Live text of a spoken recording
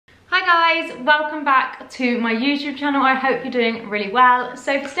Hi guys, welcome back to my YouTube channel. I hope you're doing really well.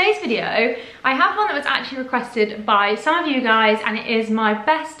 So for today's video, I have one that was actually requested by some of you guys, and it is my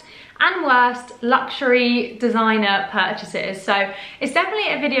best and worst luxury designer purchases. So it's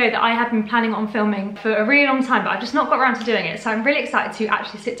definitely a video that I have been planning on filming for a really long time, but I've just not got around to doing it. So I'm really excited to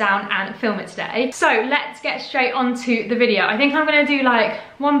actually sit down and film it today. So let's get straight onto the video. I think I'm gonna do like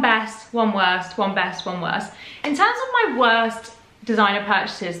one best, one worst, one best, one worst. In terms of my worst designer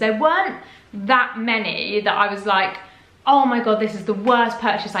purchases, there weren't that many that I was like, oh my god, this is the worst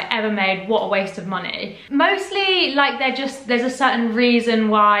purchase I ever made, what a waste of money. Mostly like there's a certain reason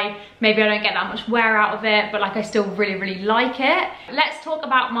why maybe I don't get that much wear out of it, but like I still really like it. Let's talk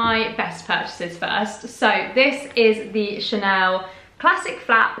about my best purchases first. So this is the Chanel classic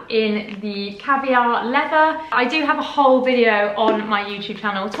flap in the caviar leather. I do have a whole video on my YouTube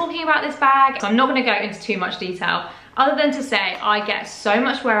channel talking about this bag, so I'm not going to go into too much detail, other than to say I get so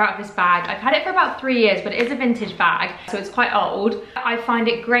much wear out of this bag. I've had it for about 3 years, but it is a vintage bag, so it's quite old. I find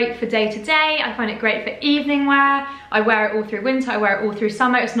it great for day to day. I find it great for evening wear. I wear it all through winter, I wear it all through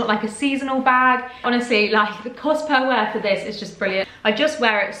summer. It's not like a seasonal bag. Honestly, like the cost per wear for this is just brilliant. I just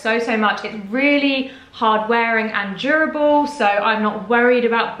wear it so much. It's really hard wearing and durable, so I'm not worried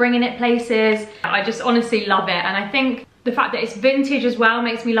about bringing it places. I just honestly love it, and I think the fact that it's vintage as well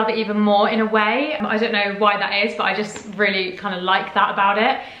makes me love it even more in a way. I don't know why that is, but I just really kind of like that about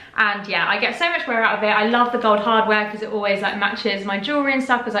it. And yeah, I get so much wear out of it. I love the gold hardware because it always like matches my jewelry and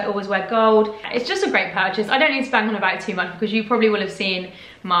stuff, because I always wear gold. It's just a great purchase. I don't need to bang on about it too much because you probably will have seen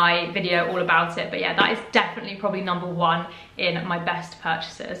my video all about it. But yeah, that is definitely probably #1 in my best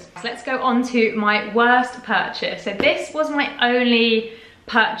purchases. So let's go on to my worst purchase. So this was my only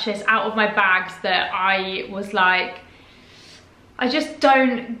purchase out of my bags that I was like, I just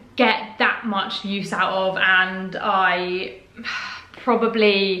don't get that much use out of, and I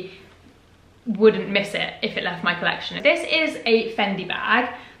probably wouldn't miss it if it left my collection. This is a Fendi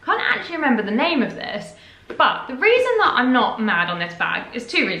bag. Can't actually remember the name of this, but the reason that I'm not mad on this bag is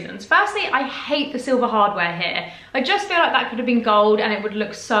 2 reasons. Firstly, I hate the silver hardware here. I just feel like that could have been gold and it would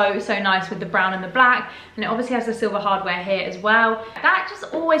look so nice with the brown and the black, and it obviously has the silver hardware here as well. That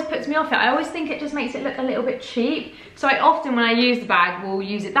just always puts me off it. I always think it just makes it look a little bit cheap. So I often, when I use the bag, will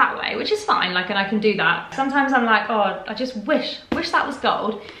use it that way, which is fine, like, and I can do that. Sometimes I'm like, oh, I just wish that was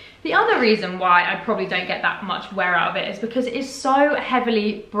gold. The other reason why I probably don't get that much wear out of it is because it is so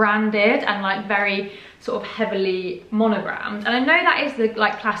heavily branded and like very sort of heavily monogrammed. And I know that is the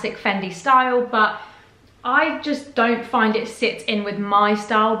like classic Fendi style, but I just don't find it sits in with my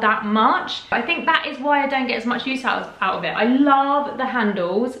style that much. I think that is why I don't get as much use out of it. I love the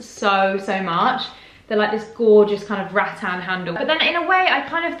handles so much. They're like this gorgeous kind of rattan handle. But then in a way, I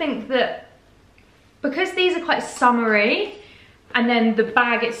kind of think that because these are quite summery, and then the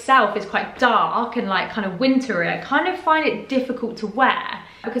bag itself is quite dark and like kind of wintry, I kind of find it difficult to wear,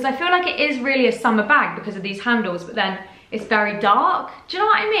 because I feel like it is really a summer bag because of these handles, but then it's very dark. Do you know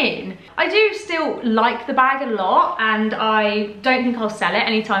what I mean? I do still like the bag a lot, and I don't think I'll sell it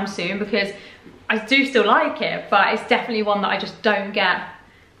anytime soon because I do still like it, but it's definitely one that I just don't get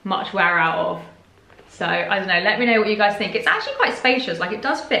much wear out of. So I don't know, let me know what you guys think. It's actually quite spacious, like it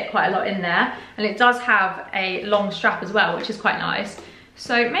does fit quite a lot in there, and it does have a long strap as well, which is quite nice.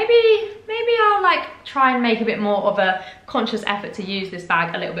 So maybe I'll like try and make a bit more of a conscious effort to use this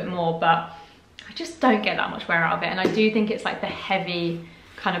bag a little bit more, but I just don't get that much wear out of it, and I do think it's like the heavy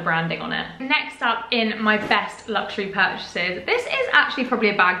kind of branding on it. Next up in my best luxury purchases, this is actually probably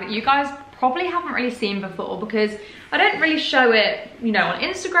a bag that you guys probably haven't really seen before because I don't really show it, you know, on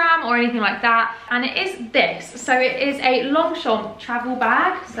Instagram or anything like that. And it is this. So it is a Longchamp travel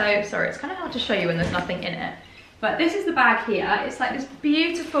bag. So sorry, it's kind of hard to show you when there's nothing in it. But this is the bag here. It's like this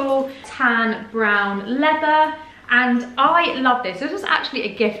beautiful tan brown leather. And I love this. This was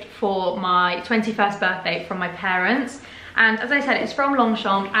actually a gift for my 21st birthday from my parents. And as I said, it's from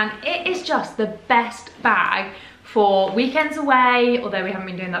Longchamp, and it is just the best bag for weekends away, although we haven't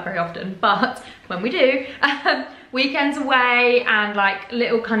been doing that very often, but when we do, weekends away and like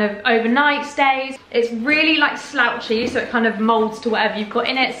little kind of overnight stays. It's really like slouchy, so it kind of molds to whatever you've got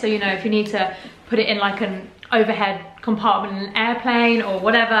in it. So, you know, if you need to put it in like an overhead compartment in an airplane or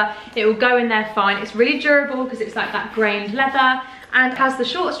whatever, it will go in there fine. It's really durable because it's like that grained leather, and it has the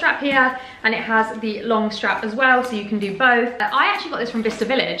short strap here and it has the long strap as well, so you can do both. I actually got this from Bicester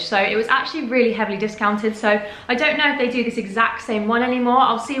Village, so it was actually really heavily discounted, so I don't know if they do this exact same one anymore.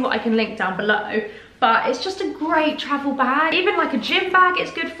 I'll see what I can link down below, but it's just a great travel bag. Even like a gym bag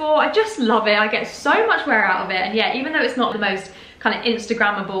it's good for. I just love it. I get so much wear out of it, and yeah, even though it's not the most kind of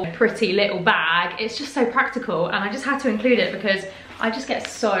Instagrammable pretty little bag, it's just so practical, and I just had to include it because I just get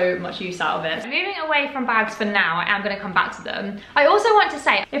so much use out of it. Moving away from bags for now, I am going to come back to them. I also want to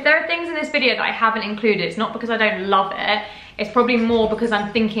say, if there are things in this video that I haven't included, it's not because I don't love it, it's probably more because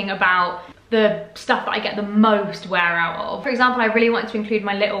I'm thinking about the stuff that I get the most wear out of. For example, I really wanted to include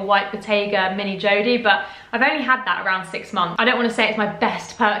my little white Bottega mini Jodie, but I've only had that around 6 months. I don't want to say it's my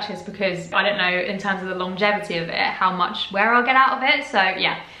best purchase because I don't know in terms of the longevity of it, how much wear I'll get out of it. So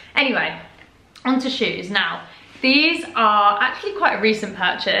yeah, anyway, onto shoes. Now, these are actually quite a recent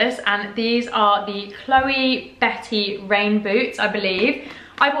purchase, and these are the Chloe Betty rain boots, I believe.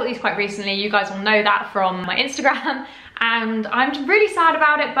 I bought these quite recently. You guys will know that from my Instagram, and I'm really sad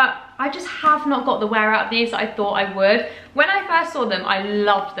about it, but I just have not got the wear out of these that I thought I would. When I first saw them, I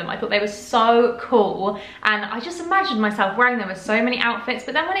loved them. I thought they were so cool, and I just imagined myself wearing them with so many outfits,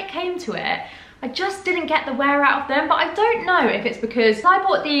 but then when it came to it, I just didn't get the wear out of them. But I don't know if it's because I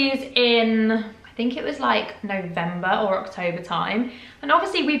bought these in, I think it was like November or October time, and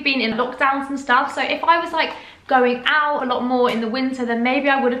obviously we've been in lockdowns and stuff, so if I was like going out a lot more in the winter, then maybe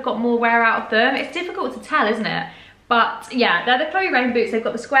I would have got more wear out of them. It's difficult to tell, isn't it? But yeah, they're the Chloe rain boots. They've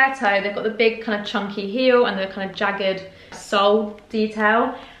got the square toe, they've got the big kind of chunky heel and the kind of jagged sole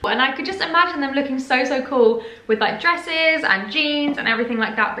detail. And I could just imagine them looking so cool with like dresses and jeans and everything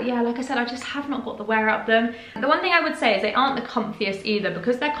like that. But yeah, like I said, I just have not got the wear out of them. The one thing I would say is they aren't the comfiest either,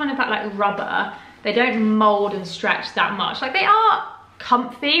 because they're kind of that like rubber. They don't mold and stretch that much. Like, they are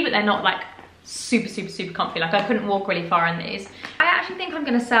comfy, but they're not like super comfy. Like, I couldn't walk really far in these. I actually think I'm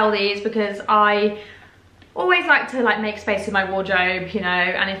gonna sell these because I always like to like make space in my wardrobe, you know,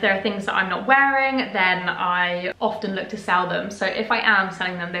 and if there are things that I'm not wearing, then I often look to sell them. So if I am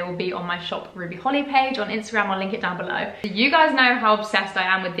selling them, they will be on my Shop Ruby Holly page on Instagram. I'll link it down below. You guys know how obsessed I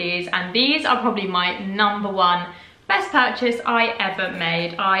am with these, and these are probably my #1 best purchase I ever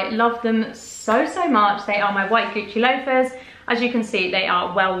made. I love them so much. They are my white Gucci loafers. As you can see, they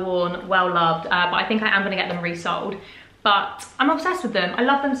are well worn, well loved, but I think I am gonna get them resold. But I'm obsessed with them. I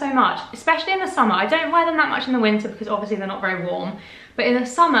love them so much, especially in the summer. I don't wear them that much in the winter because obviously they're not very warm. But in the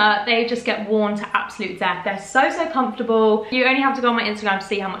summer, they just get worn to absolute death. They're so comfortable. You only have to go on my Instagram to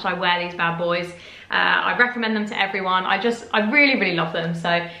see how much I wear these bad boys. I recommend them to everyone. I really love them.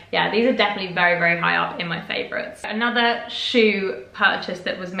 So yeah, these are definitely very high up in my favorites. Another shoe purchase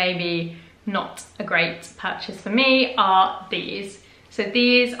that was maybe not a great purchase for me are these. So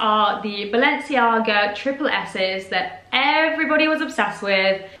these are the Balenciaga triple S's that everybody was obsessed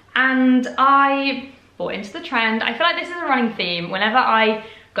with, and I bought into the trend. I feel like this is a running theme. Whenever I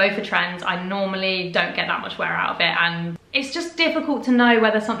go for trends, I normally don't get that much wear out of it, and it's just difficult to know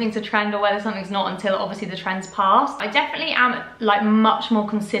whether something's a trend or whether something's not until obviously the trend's passed. I definitely am like much more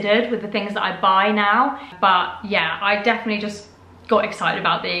considered with the things that I buy now, but yeah, I definitely just got excited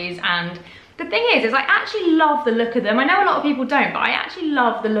about these. And the thing is I actually love the look of them. I know a lot of people don't, but I actually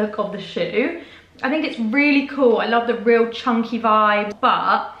love the look of the shoe. I think it's really cool. I love the real chunky vibe,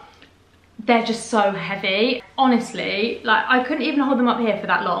 but they're just so heavy. Honestly, like, I couldn't even hold them up here for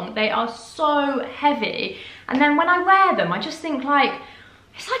that long. They are so heavy. And then when I wear them, I just think like,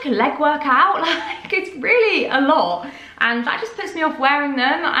 it's like a leg workout. Like, it's really a lot. And that just puts me off wearing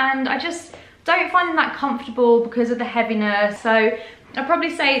them, and I just don't find them that comfortable because of the heaviness. So I'd probably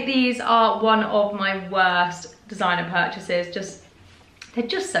say these are one of my worst designer purchases. They're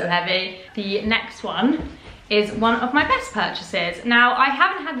just so heavy. The next one is one of my best purchases. Now, I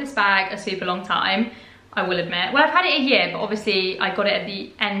haven't had this bag a super long time, I will admit. Well, I've had it a year, but obviously I got it at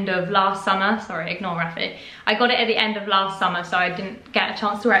the end of last summer. Sorry, ignore Rafi. I got it at the end of last summer, so I didn't get a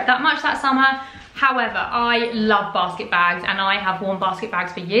chance to wear it that much that summer. However, I love basket bags, and I have worn basket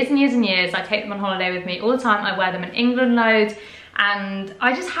bags for years and years. I take them on holiday with me all the time. I wear them in England loads. And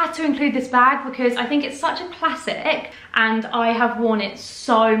I just had to include this bag because I think it's such a classic, and I have worn it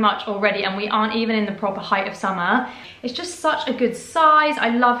so much already, and we aren't even in the proper height of summer. It's just such a good size. I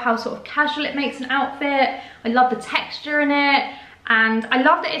love how sort of casual it makes an outfit. I love the texture in it, and I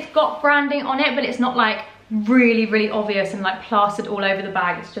love that it's got branding on it, but it's not like really obvious and like plastered all over the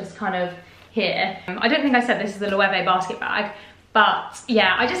bag. It's just kind of here. I don't think I said this is the Loewe basket bag, but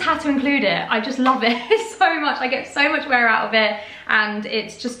yeah, I just had to include it. I just love it so much. I get so much wear out of it, and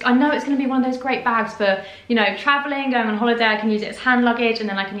it's just, I know it's gonna be one of those great bags for, you know, traveling, going on holiday. I can use it as hand luggage, and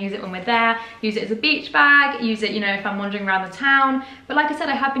then I can use it when we're there, use it as a beach bag, use it, you know, if I'm wandering around the town. But like I said,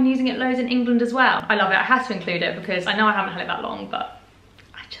 I have been using it loads in England as well. I love it. I had to include it because I know I haven't had it that long, but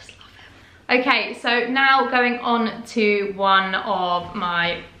I just love it. Okay, so now going on to one of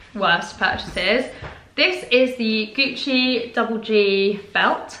my worst purchases. This is the Gucci Double G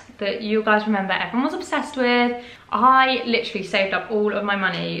belt that you guys remember everyone was obsessed with. I literally saved up all of my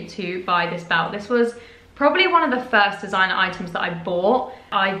money to buy this belt. This was probably one of the first designer items that I bought.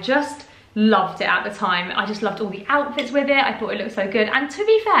 I just loved it at the time. I just loved all the outfits with it. I thought it looked so good. And to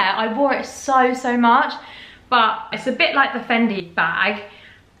be fair, I wore it so much, but it's a bit like the Fendi bag.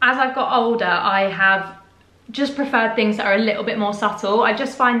 As I've got older, I have just preferred things that are a little bit more subtle. I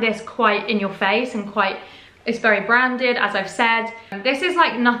just find this quite in your face and quite, it's very branded, as I've said. This is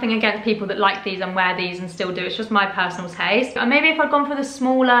like nothing against people that like these and wear these and still do. It's just my personal taste. And maybe if I'd gone for the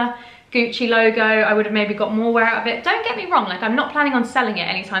smaller Gucci logo, I would have maybe got more wear out of it. Don't get me wrong, like I'm not planning on selling it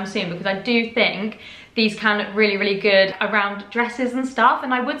anytime soon, because I do think these can look really good around dresses and stuff,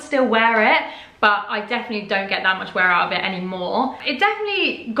 and I would still wear it, but I definitely don't get that much wear out of it anymore. It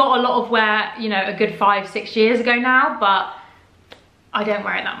definitely got a lot of wear, you know, a good 5-6 years ago now, but I don't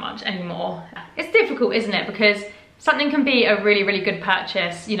wear it that much anymore. It's difficult, isn't it? Because something can be a really good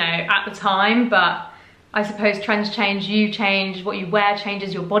purchase, you know, at the time, but I suppose trends change, you change, what you wear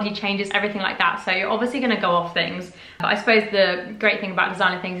changes, your body changes, everything like that. So you're obviously gonna go off things. But I suppose the great thing about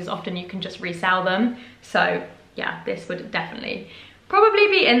designer things is often you can just resell them. So yeah, this would definitely probably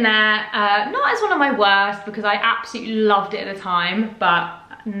be in there. Not as one of my worst, because I absolutely loved it at the time, but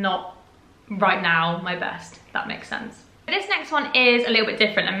not right now my best, if that makes sense. This next one is a little bit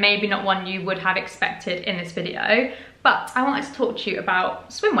different and maybe not one you would have expected in this video, but I wanted to talk to you about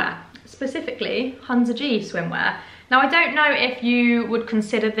swimwear, specifically Hunza G swimwear. Now I don't know if you would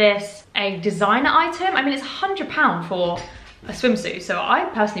consider this a designer item. I mean, it's £100 for a swimsuit, so I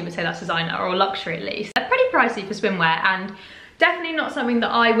personally would say that's designer, or luxury at least. They're pretty pricey for swimwear and definitely not something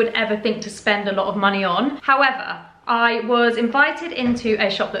that I would ever think to spend a lot of money on. However, I was invited into a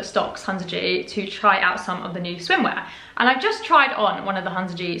shop that stocks Hunza G to try out some of the new swimwear. And I've just tried on one of the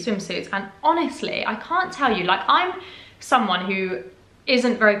Hunza G swimsuits, and honestly, I can't tell you, like, I'm someone who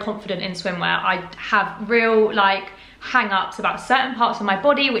isn't very confident in swimwear. I have real, like, hang-ups about certain parts of my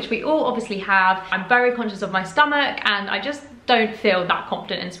body, which we all obviously have. I'm very conscious of my stomach, and I just don't feel that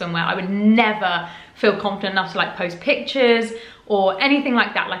confident in swimwear. I would never feel confident enough to, like, post pictures or anything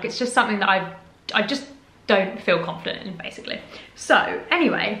like that. Like, it's just something that I just don't feel confident in, basically. So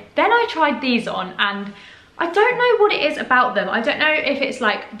anyway, then I tried these on, and I don't know what it is about them. I don't know if it's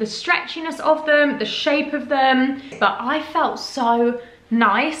like the stretchiness of them, the shape of them, but I felt so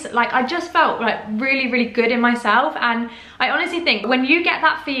nice. Like, I just felt like really good in myself, and I honestly think when you get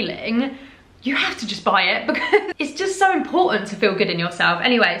that feeling, you have to just buy it, because it's just so important to feel good in yourself.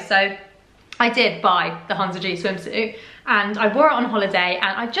 Anyway, so I did buy the Hunza G swimsuit, and I wore it on holiday,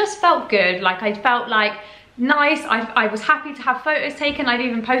 and I just felt good. Like, I felt like nice. I was happy to have photos taken. I've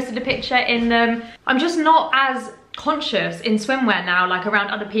even posted a picture in them. I'm just not as conscious in swimwear now, like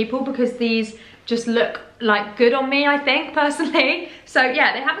around other people, because these just look like good on me, I think, personally. So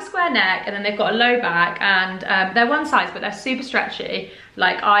yeah, they have a square neck, and then they've got a low back, and they're one size, but they're super stretchy.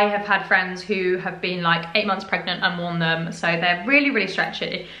 Like, I have had friends who have been like 8 months pregnant and worn them, so they're really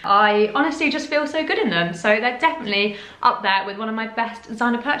stretchy. I honestly just feel so good in them, so they're definitely up there with one of my best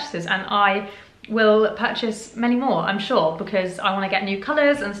designer purchases, and I will purchase many more, I'm sure, because I want to get new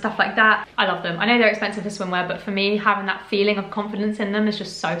colours and stuff like that. I love them. I know they're expensive for swimwear, but for me, having that feeling of confidence in them is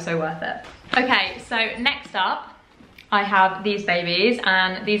just so worth it. Okay, so next up, I have these babies,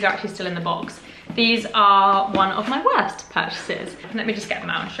 and these are actually still in the box. These are one of my worst purchases. Let me just get them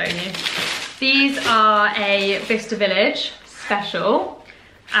out and show you. These are a Bicester Village special.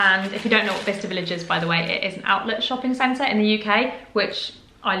 And if you don't know what Bicester Village is, by the way, it is an outlet shopping centre in the UK, which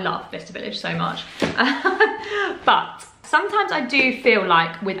I love Bicester Village so much. But sometimes I do feel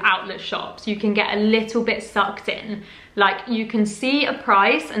like with outlet shops, you can get a little bit sucked in. Like, you can see a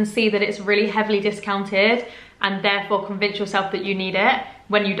price and see that it's really heavily discounted, and therefore convince yourself that you need it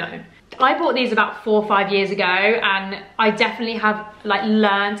when you don't. I bought these about 4 or 5 years ago, and I definitely have like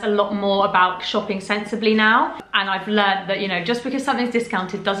learned a lot more about shopping sensibly now. And I've learned that, you know, just because something's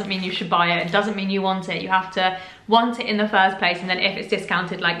discounted doesn't mean you should buy it. It doesn't mean you want it. You have to want it in the first place, and then if it's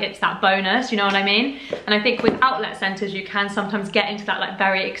discounted, like, it's that bonus, you know what I mean? And I think with outlet centres, you can sometimes get into that like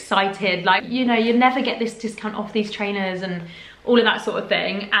very excited, like, you know, you never get this discount off these trainers and all of that sort of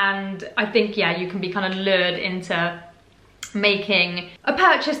thing. And I think, yeah, you can be kind of lured into making a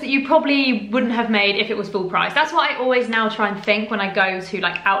purchase that you probably wouldn't have made if it was full price. That's what I always now try and think when I go to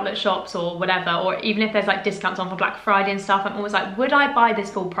like outlet shops or whatever, or even if there's like discounts on for Black Friday and stuff. I'm always like, would I buy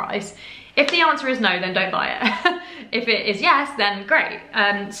this full price? If the answer is no, then don't buy it. If it is yes, then great.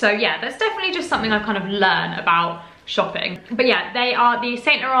 So yeah, that's definitely just something I've kind of learned about shopping. But yeah, they are the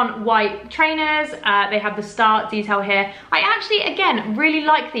Saint Laurent white trainers. They have the star detail here. I actually, again, really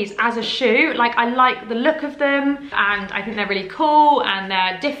like these as a shoe. Like, I like the look of them, and I think they're really cool, and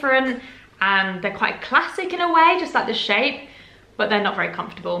they're different, and they're quite classic in a way, just like the shape. but they're not very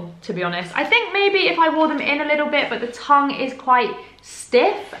comfortable, to be honest. I think maybe if I wore them in a little bit, but the tongue is quite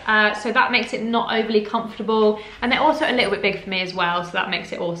stiff, so that makes it not overly comfortable, and they're also a little bit big for me as well, so that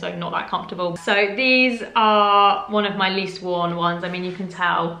makes it also not that comfortable. So these are one of my least worn ones. I mean, you can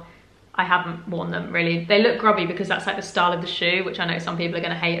tell I haven't worn them really. They look grubby because that's like the style of the shoe, which I know some people are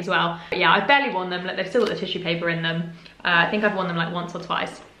going to hate as well. But yeah, I've barely worn them. Like, they've still got the tissue paper in them. I think I've worn them like once or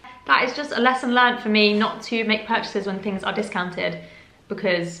twice. That is just a lesson learned for me, not to make purchases when things are discounted,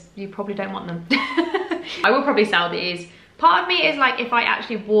 because you probably don't want them. I will probably sell these. Part of me is like, if I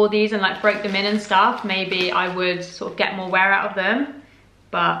actually wore these and like broke them in and stuff, maybe I would sort of get more wear out of them,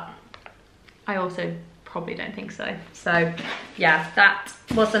 but I also probably don't think so. So yeah, that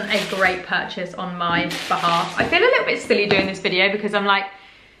wasn't a great purchase on my behalf. I feel a little bit silly doing this video because I'm like,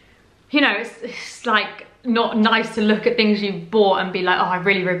 you know, it's like not nice to look at things you've bought and be like, oh, I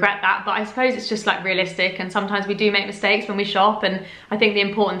really regret that. But I suppose it's just like realistic, and sometimes we do make mistakes when we shop, and I think the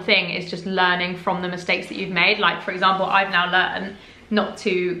important thing is just learning from the mistakes that you've made. Like, for example, I've now learned not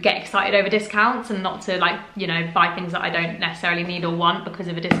to get excited over discounts and not to, like, you know, buy things that I don't necessarily need or want because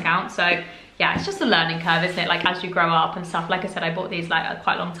of a discount. So yeah, it's just a learning curve, isn't it? Like, as you grow up and stuff. Like I said, I bought these like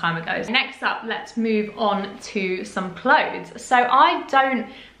quite a long time ago. So next up, let's move on to some clothes. So I don't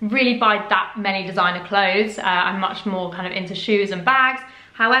really buy that many designer clothes. I'm much more kind of into shoes and bags.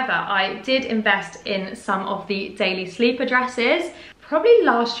 However, I did invest in some of the daily sleeper dresses. Probably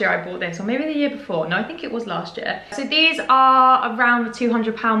last year I bought this, or maybe the year before. No, I think it was last year. So these are around the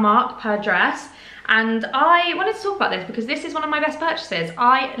 £200 mark per dress. And I wanted to talk about this because this is one of my best purchases.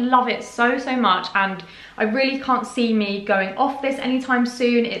 I love it so, so much, and I really can't see me going off this anytime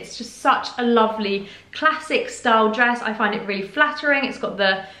soon. It's just such a lovely classic style dress. I find it really flattering. It's got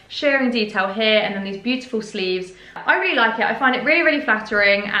the shirring detail here and then these beautiful sleeves. I really like it. I find it really, really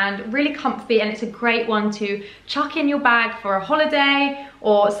flattering and really comfy, and it's a great one to chuck in your bag for a holiday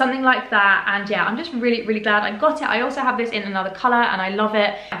or something like that. And yeah, I'm just really, really glad I got it. I also have this in another color and I love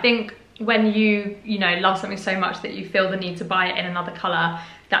it. I think when you know, love something so much that you feel the need to buy it in another color,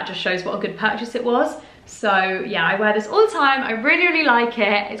 that just shows what a good purchase it was. So yeah, I wear this all the time. I really, really like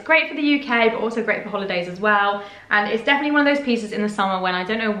it. It's great for the UK, but also great for holidays as well. And it's definitely one of those pieces in the summer when I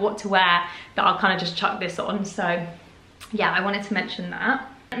don't know what to wear, that I'll kind of just chuck this on. So yeah, I wanted to mention that.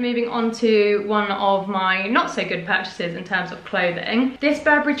 Moving on to one of my not so good purchases in terms of clothing, this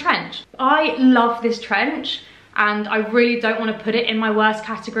Burberry trench. I love this trench, and I really don't want to put it in my worst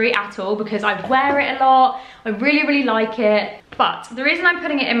category at all because I wear it a lot. I really, really like it. But the reason I'm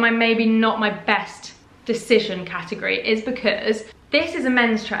putting it in my maybe not my best decision category is because this is a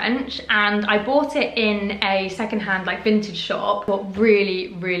men's trench, and I bought it in a secondhand like vintage shop, but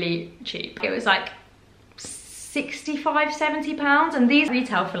really, really cheap. It was like 65, £70, and these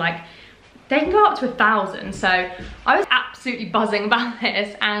retail for like, they can go up to 1,000. So I was absolutely buzzing about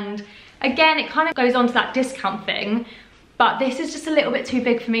this, and again, it kind of goes on to that discount thing, but this is just a little bit too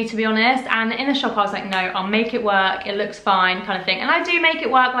big for me, to be honest. And in the shop, I was like, no, I'll make it work. It looks fine, kind of thing. And I do make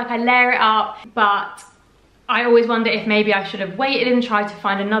it work, like I layer it up, but I always wonder if maybe I should have waited and tried to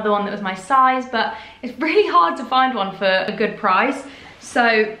find another one that was my size, but it's really hard to find one for a good price.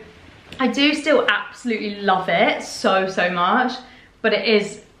 So I do still absolutely love it so, so much, but it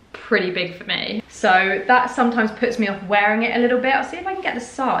is pretty big for me. So that sometimes puts me off wearing it a little bit. I'll see if I can get the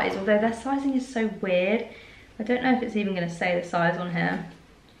size, although their sizing is so weird. I don't know if it's even going to say the size on here.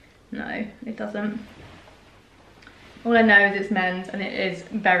 No, it doesn't. All I know is it's men's, and it is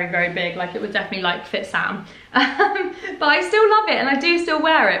very, very big. Like, it would definitely like fit Sam. But I still love it, and I do still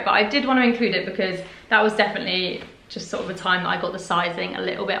wear it, but I did want to include it because that was definitely just sort of a time that I got the sizing a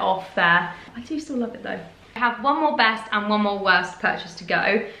little bit off there. I do still love it though. I have one more best and one more worst purchase to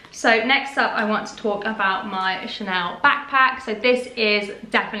go. So next up, I want to talk about my Chanel backpack. So this is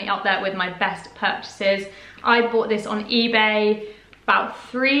definitely up there with my best purchases. I bought this on eBay about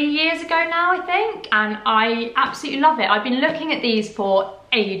 3 years ago now, I think, and I absolutely love it. I've been looking at these for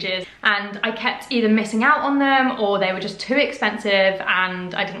ages, and I kept either missing out on them or they were just too expensive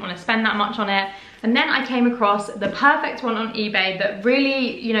and I didn't want to spend that much on it. And then I came across the perfect one on eBay that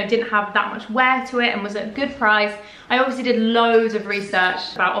really, you know, didn't have that much wear to it and was at a good price. I obviously did loads of research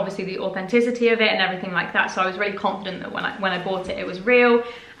about obviously the authenticity of it and everything like that, so I was really confident that when I bought it, it was real,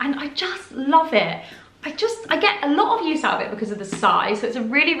 and I just love it. I get a lot of use out of it because of the size. So it's a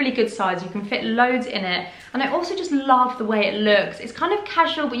really, really good size. You can fit loads in it. And I also just love the way it looks. It's kind of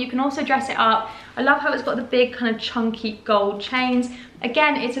casual, but you can also dress it up. I love how it's got the big kind of chunky gold chains.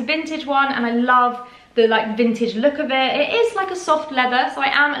 Again, it's a vintage one, and I love the like vintage look of it. It is like a soft leather, so I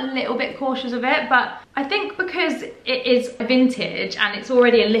am a little bit cautious of it, but I think because it is vintage and it's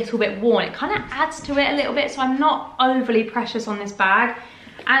already a little bit worn, it kind of adds to it a little bit, so I'm not overly precious on this bag.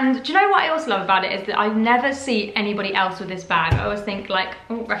 And do you know what I also love about it is that I never see anybody else with this bag. I always think like,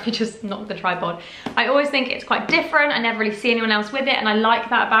 oh, Rafi just knocked the tripod. I always think it's quite different. I never really see anyone else with it, and I like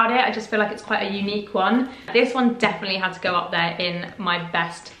that about it. I just feel like it's quite a unique one. This one definitely had to go up there in my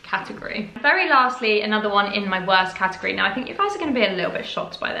best category. Very lastly, another one in my worst category. Now I think you guys are going to be a little bit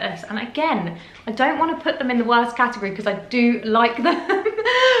shocked by this, and again, I don't want to put them in the worst category because I do like them,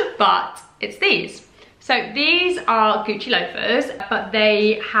 but it's these. So these are Gucci loafers, but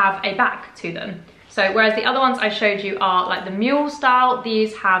they have a back to them. So whereas the other ones I showed you are like the mule style,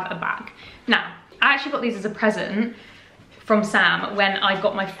 these have a back. Now, I actually got these as a present from Sam when I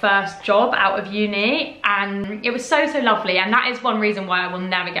got my first job out of uni, and it was so lovely, and that is one reason why I will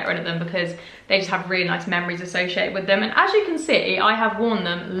never get rid of them, because they just have really nice memories associated with them. And as you can see, I have worn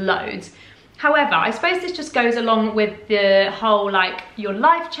them loads. However, I suppose this just goes along with the whole like your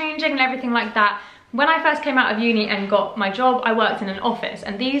life changing and everything like that. When I first came out of uni and got my job, I worked in an office,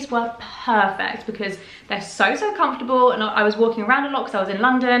 and these were perfect because they're so comfortable, and I was walking around a lot because I was in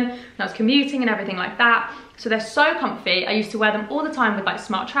London and I was commuting and everything like that. So they're so comfy. I used to wear them all the time with like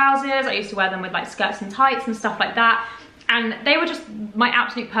smart trousers. I used to wear them with like skirts and tights and stuff like that. And they were just my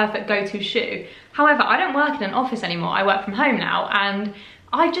absolute perfect go-to shoe. However, I don't work in an office anymore. I work from home now, and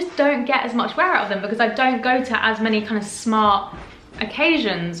I just don't get as much wear out of them because I don't go to as many kind of smart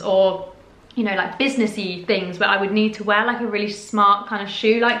occasions or, you know, like businessy things where I would need to wear like a really smart kind of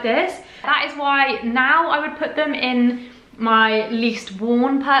shoe like this. That is why now I would put them in my least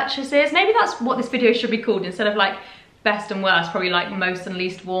worn purchases. Maybe that's what this video should be called, instead of like best and worst, probably like most and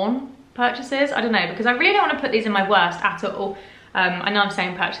least worn purchases. I don't know, because I really don't want to put these in my worst at all. I know I'm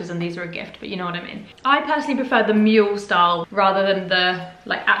saying purchases and these are a gift, but you know what I mean. I personally prefer the mule style rather than the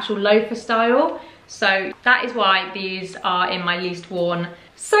like actual loafer style. So that is why these are in my least worn.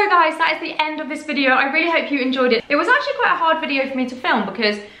 So guys, that is the end of this video. I really hope you enjoyed it. It was actually quite a hard video for me to film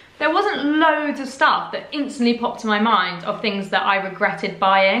because there wasn't loads of stuff that instantly popped to my mind of things that I regretted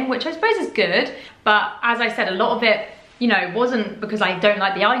buying, which I suppose is good. But as I said, a lot of it, you know, wasn't because I don't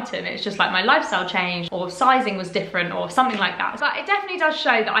like the item. It's just like my lifestyle changed, or sizing was different, or something like that. But it definitely does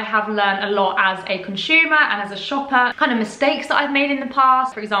show that I have learned a lot as a consumer and as a shopper, kind of mistakes that I've made in the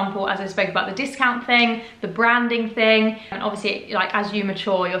past. For example, as I spoke about the discount thing, the branding thing, and obviously like as you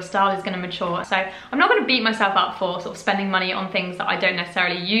mature, your style is going to mature. So I'm not going to beat myself up for sort of spending money on things that I don't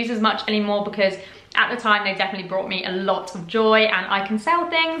necessarily use as much anymore, because at the time they definitely brought me a lot of joy, and I can sell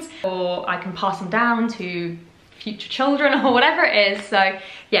things or I can pass them down to future children or whatever it is. So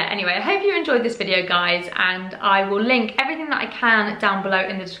yeah, anyway, I hope you enjoyed this video guys, and I will link everything that I can down below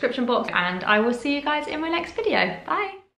in the description box, and I will see you guys in my next video. Bye.